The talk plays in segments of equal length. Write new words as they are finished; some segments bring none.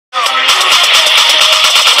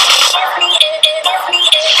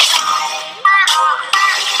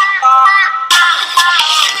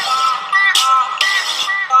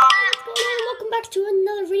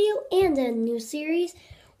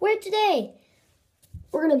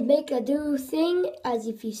we're gonna make a new thing, as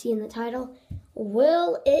if you see in the title.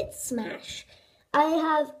 Will it smash? I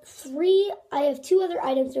have two other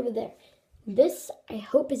items over there. This, I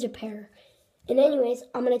hope, is a pair. And anyways,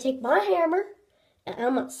 I'm gonna take my hammer and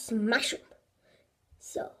I'm gonna smash them.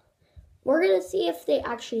 So, we're gonna see if they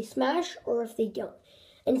actually smash or if they don't.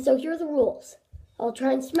 And so here are the rules. I'll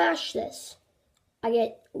try and smash this. I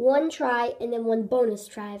get one try and then one bonus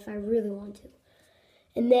try if I really want to.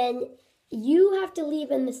 And then you have to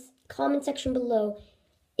leave in the comment section below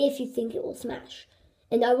if you think it will smash.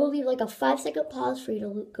 And I will leave like a 5-second pause for you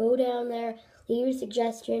to go down there, leave your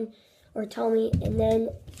suggestion, or tell me, and then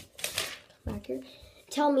back here,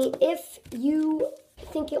 tell me if you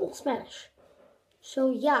think it will smash.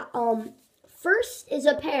 So yeah, first is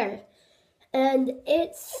a pear, and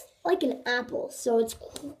it's like an apple, so it's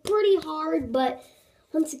pretty hard, but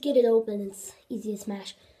once you get it open, it's easy to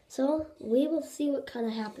smash. So we will see what kind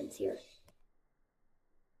of happens here.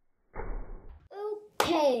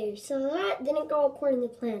 Okay, so that didn't go according to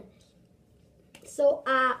plan. So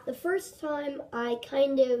the first time I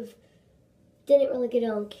kind of didn't really get it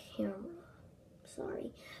on camera.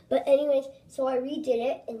 Sorry. But anyways, so I redid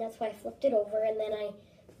it, and that's why I flipped it over, and then I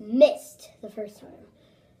missed the first time.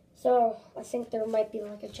 So I think there might be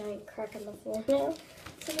like a giant crack on the floor now.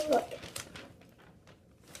 Let's have a look.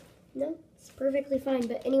 No, it's perfectly fine.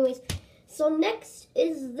 But anyways, so next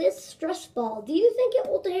is this stress ball. Do you think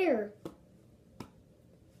it will tear?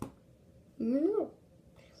 No.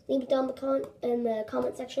 Leave it down in the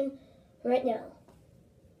comment section right now.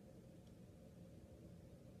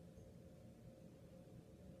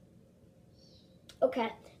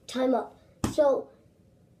 Okay, time up. So,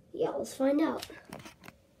 yeah, let's find out.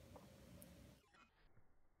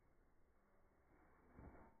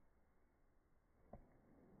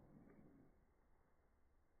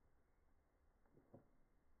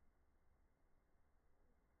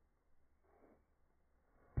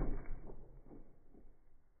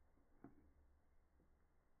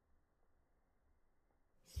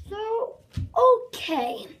 So,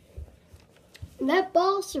 okay. That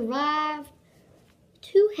ball survived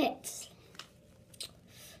 2 hits.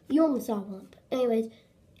 You almost saw one. But anyways,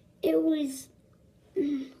 it was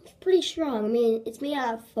pretty strong. I mean, it's made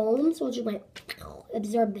out of foam, so it just went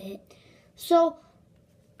absorb the hit. So,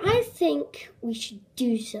 I think we should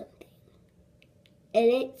do something.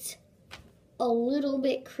 And it's a little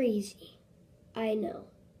bit crazy. I know.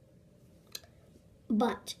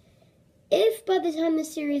 But if by the time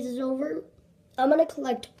this series is over, I'm going to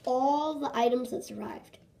collect all the items that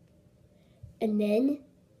survived. And then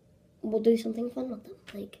we'll do something fun with them.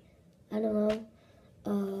 Like, I don't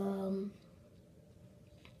know.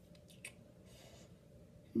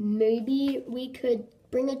 Maybe we could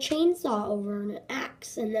bring a chainsaw over and an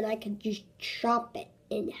axe, and then I could just chop it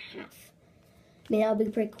in half. I mean, that would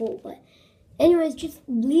be pretty cool. But anyways, just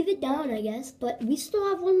leave it down, I guess. But we still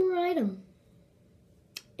have one more item.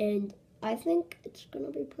 And I think it's going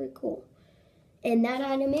to be pretty cool. And that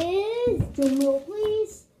item is, drum roll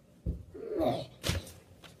please,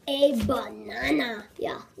 a banana.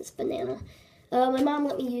 Yeah, this banana. My mom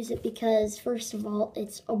let me use it because, first of all,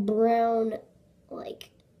 it's a brown, like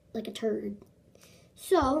a turd.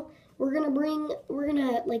 So, we're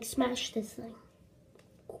gonna like smash this thing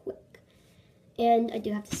quick. And I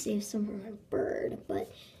do have to save some for my bird.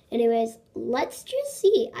 But anyways, let's just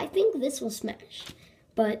see. I think this will smash.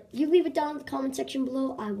 But you leave it down in the comment section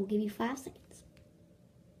below. I will give you 5 seconds.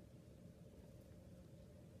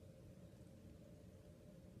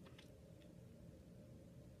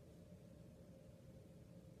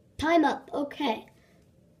 Time up. Okay.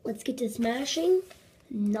 Let's get to smashing,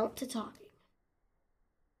 not to talking.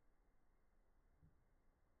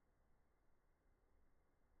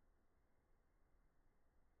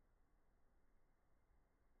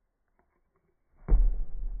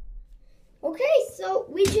 Okay, so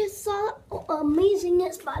we just saw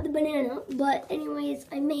amazingness by the banana, but anyways,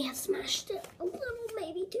 I may have smashed it a little,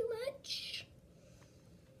 maybe too much.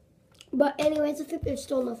 But anyways, I think there's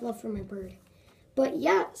still enough left for my bird. But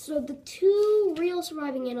yeah, so the 2 real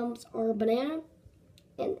surviving animals are a banana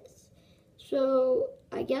and this. So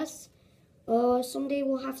I guess someday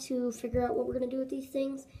we'll have to figure out what we're going to do with these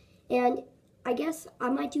things. And I guess I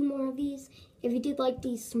might do more of these. If you did like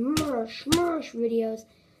these smash videos,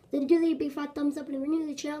 then do leave a big fat thumbs up, and if you're new to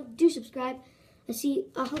the channel, do subscribe.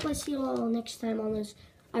 I hope I see you all next time on this.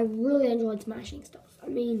 I really enjoyed smashing stuff. I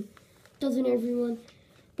mean, doesn't everyone?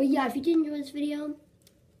 But yeah, if you did enjoy this video,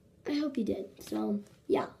 I hope you did. So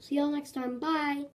yeah, see y'all next time. Bye.